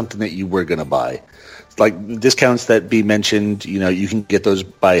that's something that you were going to buy. Like discounts that B mentioned, you can get those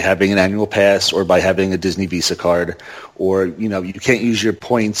by having an annual pass or by having a Disney Visa card. Or, you can't use your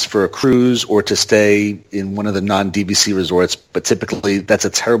points for a cruise or to stay in one of the non-DVC resorts. But typically that's a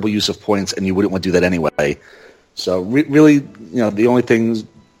terrible use of points and you wouldn't want to do that anyway. So really, the only things...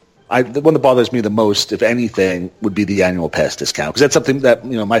 the one that bothers me the most, if anything, would be the annual pass discount, because that's something that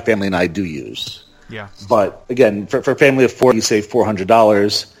my family and I do use. Yeah. But again, for a family of four, you save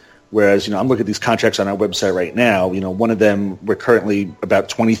 $400. Whereas I'm looking at these contracts on our website right now. One of them we're currently about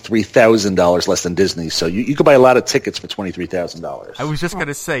 $23,000 less than Disney. So you could buy a lot of tickets for $23,000. I was just going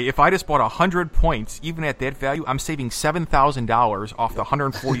to say, if I just bought 100 points, even at that value, I'm saving $7,000 off the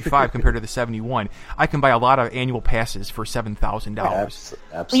 145 compared to the 71. I can buy a lot of annual passes for $7,000. Absolutely.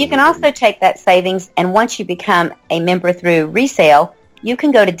 Well, you can also take that savings, and once you become a member through resale, you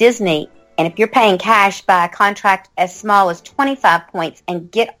can go to Disney, and if you're paying cash, buy a contract as small as 25 points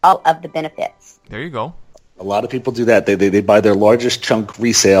and get all of the benefits. There you go. A lot of people do that. They buy their largest chunk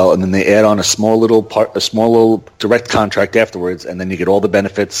resale, and then they add on a small little direct contract afterwards, and then you get all the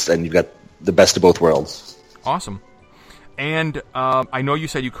benefits, and you've got the best of both worlds. Awesome. And I know you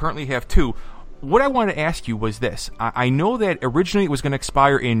said you currently have two. What I wanted to ask you was this. I know that originally it was going to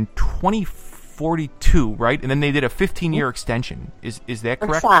expire in 2042, right? And then they did a 15-year extension. Is that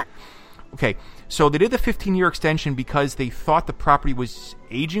correct? Okay, so they did the 15-year extension because they thought the property was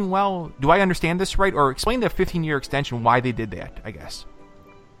aging well. Do I understand this right? Or explain the 15-year extension, why they did that, I guess.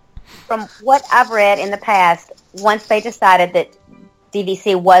 From what I've read in the past, once they decided that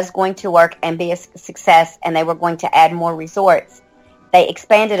DVC was going to work and be a success and they were going to add more resorts, they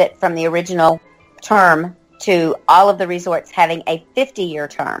expanded it from the original term to all of the resorts having a 50-year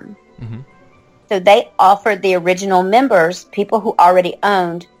term. Mm-hmm. So they offered the original members, people who already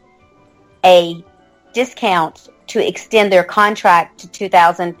owned, a discount to extend their contract to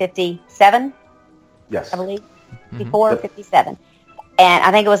 2057. Yes. I believe. 54 or 57. And I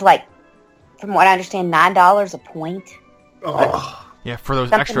think it was from what I understand, $9 a point. Oh. Yeah, for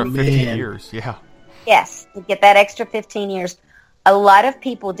those extra 15 years. Yeah. Yes, to get that extra 15 years. A lot of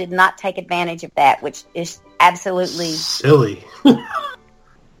people did not take advantage of that, which is absolutely silly.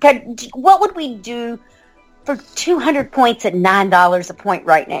 What would we do for 200 points at $9 a point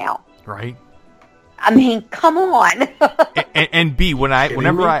right now? Right. I mean, come on. and B,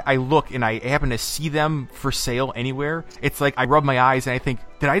 whenever I look and I happen to see them for sale anywhere, it's like I rub my eyes and I think,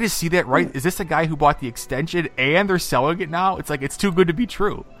 did I just see that right? Is this the guy who bought the extension and they're selling it now? It's like, it's too good to be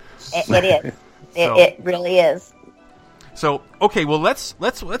true. It is. It really is. So, okay, well, let's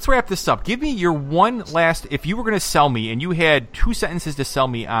wrap this up. Give me your one last, if you were going to sell me and you had 2 sentences to sell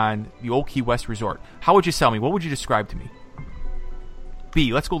me on the Old Key West Resort, how would you sell me? What would you describe to me?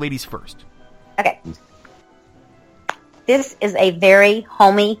 B, let's go ladies first. Okay. This is a very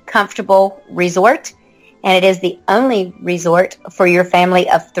homey, comfortable resort, and it is the only resort for your family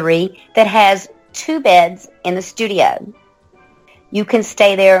of 3 that has 2 beds in the studio. You can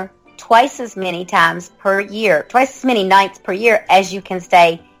stay there twice as many nights per year as you can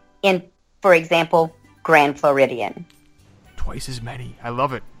stay in, for example, Grand Floridian. Twice as many. I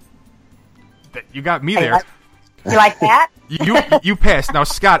love it. You got me there. You like that? You passed. Now,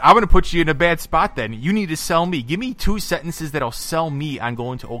 Scott, I'm going to put you in a bad spot then. You need to sell me. Give me 2 sentences that'll sell me on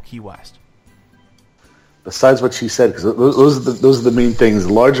going to Old Key West. Besides what she said, because those are the main things.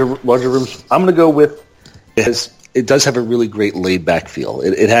 Larger rooms. I'm going to go with it does have a really great laid-back feel.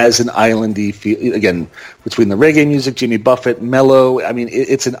 It has an islandy feel, again, between the reggae music, Jimmy Buffett, mellow. I mean,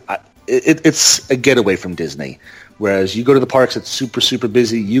 it's a getaway from Disney. Whereas you go to the parks, it's super, super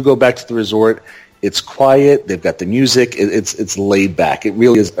busy. You go back to the resort, it's quiet. They've got the music. It's laid back. It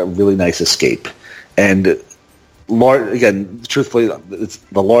really is a really nice escape. And again, truthfully, it's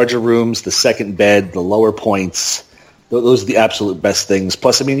the larger rooms, the second bed, the lower points. Those are the absolute best things.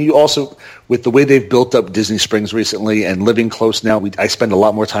 Plus, I mean, you also, with the way they've built up Disney Springs recently and living close now, I spend a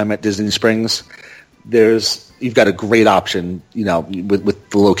lot more time at Disney Springs. There's you've got a great option, with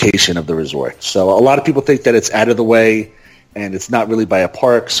the location of the resort. So a lot of people think that it's out of the way and it's not really by a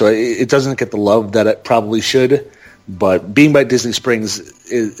park, so it doesn't get the love that it probably should. But being by Disney Springs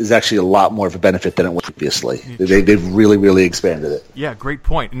is actually a lot more of a benefit than it was previously. They've really, really expanded it. Yeah, great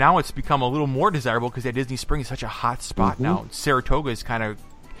point. Now it's become a little more desirable because that Disney Springs is such a hot spot now. Saratoga has kind of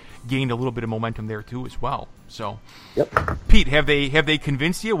gained a little bit of momentum there too as well. So, yep. Pete, have they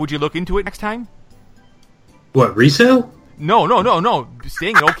convinced you? Would you look into it next time? What, resale? No.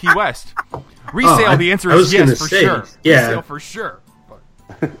 Staying in Old Key West. Resale, the answer is yes for sure. Yeah. Resale for sure.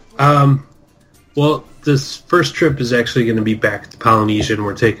 Well, this first trip is actually going to be back to Polynesia, and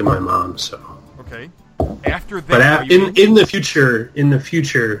we're taking my mom. So okay. After that, but in the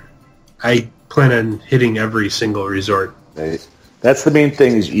future, I plan on hitting every single resort. Right. That's the main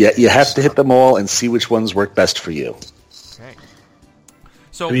thing. Is you have to hit them all and see which ones work best for you. Okay.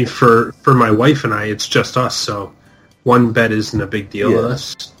 So I mean, for my wife and I, it's just us. So one bed isn't a big deal to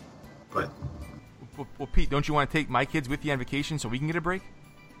us. But well, Pete, don't you want to take my kids with you on vacation so we can get a break?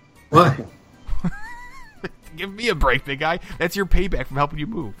 Why? Give me a break, big guy. That's your payback from helping you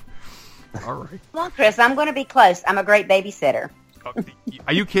move. All right. Come on, Chris. I'm going to be close. I'm a great babysitter.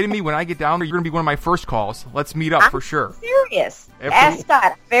 Are you kidding me? When I get down there, you're going to be one of my first calls. Let's meet up for sure. Serious. Absolutely. Ask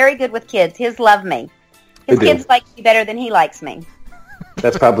Scott. Very good with kids. His love me. His kids like me better than he likes me.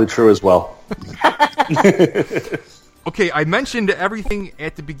 That's probably true as well. Okay, I mentioned everything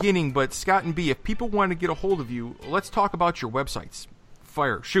at the beginning, but Scott and B, if people want to get a hold of you, let's talk about your websites.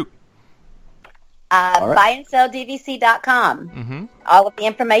 Fire. Shoot. Buyandselldvc.com. Mm-hmm. All of the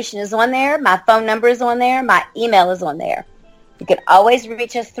information is on there. My phone number is on there. My email is on there. You can always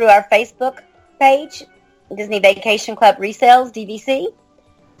reach us through our Facebook page, Disney Vacation Club Resales, DVC.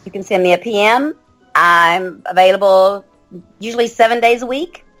 You can send me a PM. I'm available usually 7 days a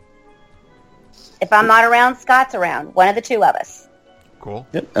week. If I'm not around, Scott's around. One of the two of us. Cool.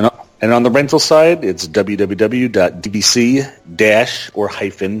 Yep. And on the rental side, it's www.dvc- or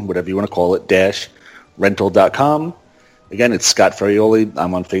hyphen, whatever you want to call it, rental.com. Again, it's Scott Ferraioli.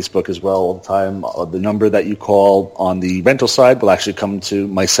 I'm on Facebook as well all the time. The number that you call on the rental side will actually come to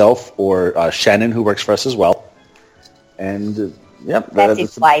myself or Shannon, who works for us as well. And that's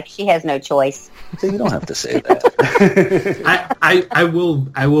his wife. She has no choice. So you don't have to say that. I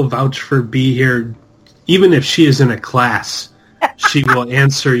will vouch for B here. Even if she is in a class, she will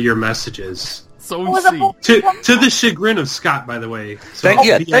answer your messages. So to the chagrin of Scott, by the way. So thank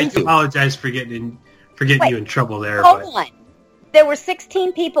you. I apologize for getting you in trouble there. Hold on. There were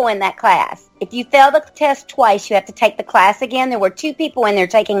 16 people in that class. If you fail the test twice, you have to take the class again. There were 2 people in there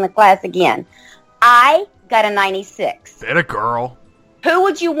taking the class again. I got a 96. That a girl. Who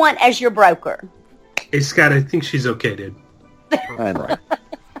would you want as your broker? Hey, Scott, I think she's okay, dude. I know.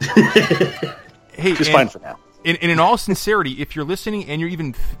 Hey, she's fine for now. And in all sincerity, if you're listening and you're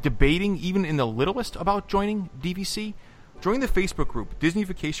even debating, even in the littlest, about joining DVC, join the Facebook group, Disney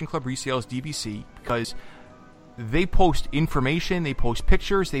Vacation Club Resales DVC, because they post information, they post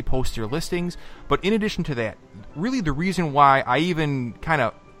pictures, they post their listings. But in addition to that, really the reason why I even kind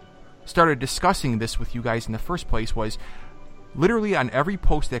of started discussing this with you guys in the first place was literally on every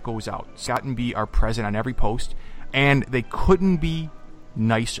post that goes out, Scott and B are present on every post, and they couldn't be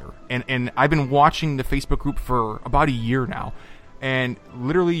nicer. And I've been watching the Facebook group for about a year now, and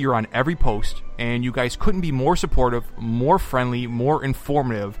literally you're on every post, and you guys couldn't be more supportive, more friendly, more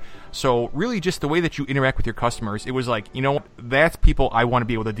informative. So really just the way that you interact with your customers, it was like, that's people I want to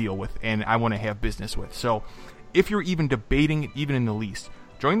be able to deal with and I want to have business with. So if you're even debating it, even in the least,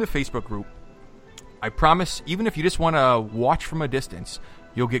 join the Facebook group. I promise, even if you just want to watch from a distance,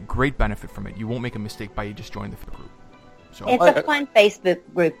 you'll get great benefit from it. You won't make a mistake by just joining the group. So, it's a fun Facebook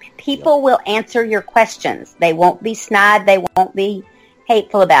group. People will answer your questions. They won't be snide. They won't be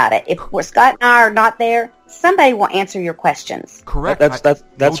hateful about it. If Scott and I are not there, somebody will answer your questions. Correct. That's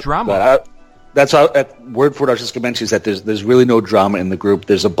no drama. That's how, word for what I was just going to mention is that there's really no drama in the group.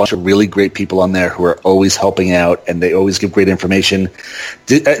 There's a bunch of really great people on there who are always helping out, and they always give great information.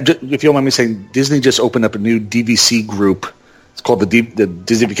 If you don't mind me saying, Disney just opened up a new DVC group. It's called the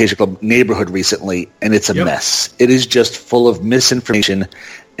Disney Vacation Club Neighborhood recently, and it's a mess. It is just full of misinformation,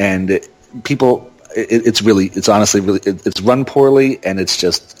 and people. It's run poorly, and it's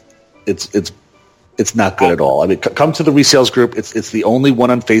not good at all. I mean, come to the resales group. It's the only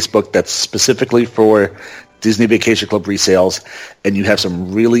one on Facebook that's specifically for Disney Vacation Club resales, and you have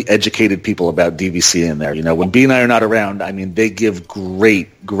some really educated people about DVC in there. When B and I are not around, I mean, they give great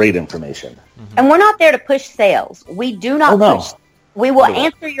information. And we're not there to push sales. We do not push. We will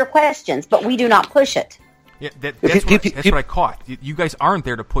answer your questions, but we do not push it. Yeah, that's what I caught. You guys aren't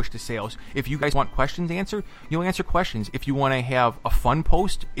there to push the sales. If you guys want questions answered, you'll answer questions. If you want to have a fun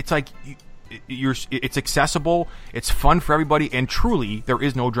post, it's like it's accessible, it's fun for everybody, and truly there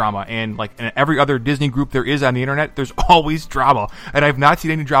is no drama. And like in every other Disney group there is on the internet, there's always drama. And I've not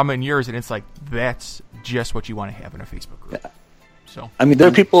seen any drama in years. And it's like that's just what you want to have in a Facebook group. Yeah. So I mean, there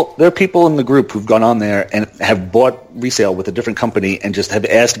are people in the group who've gone on there and have bought resale with a different company and just have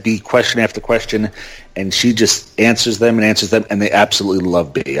asked B question after question, and she just answers them, and they absolutely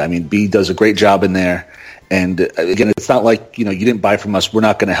love B. I mean, B does a great job in there. And again, it's not like, you didn't buy from us, we're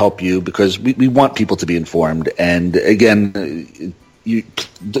not going to help you, because we want people to be informed. And again, you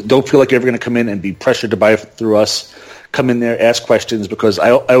don't feel like you're ever going to come in and be pressured to buy through us. Come in there, ask questions, because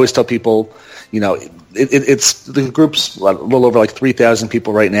I always tell people, it's the group's a little over like 3,000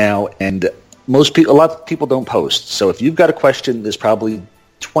 people right now, and a lot of people don't post. So if you've got a question, there's probably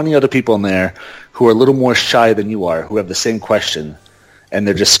 20 other people in there who are a little more shy than you are, who have the same question, and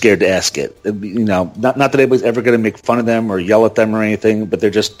they're just scared to ask it. Not that anybody's ever going to make fun of them or yell at them or anything, but they're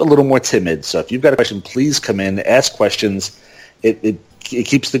just a little more timid. So if you've got a question, please come in, ask questions. It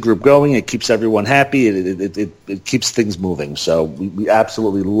keeps the group going. It keeps everyone happy. It keeps things moving. So we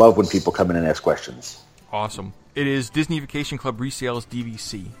absolutely love when people come in and ask questions. Awesome. It is Disney Vacation Club Resales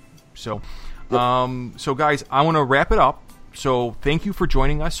DVC. So, so guys, I want to wrap it up. So thank you for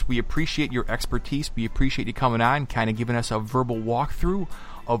joining us. We appreciate your expertise. We appreciate you coming on, kind of giving us a verbal walkthrough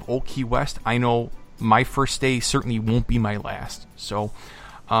of Old Key West. I know my first stay certainly won't be my last. So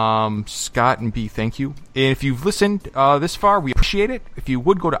Scott and B, thank you. And if you've listened this far, we appreciate it. If you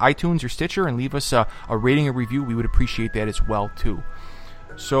would go to iTunes or Stitcher and leave us a rating and review, we would appreciate that as well too.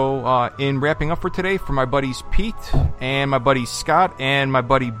 So in wrapping up for today, for my buddies Pete and my buddy Scott and my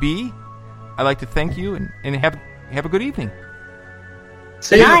buddy B, I'd like to thank you and have a good evening.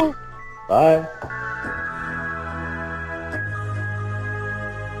 See you. Bye. Bye.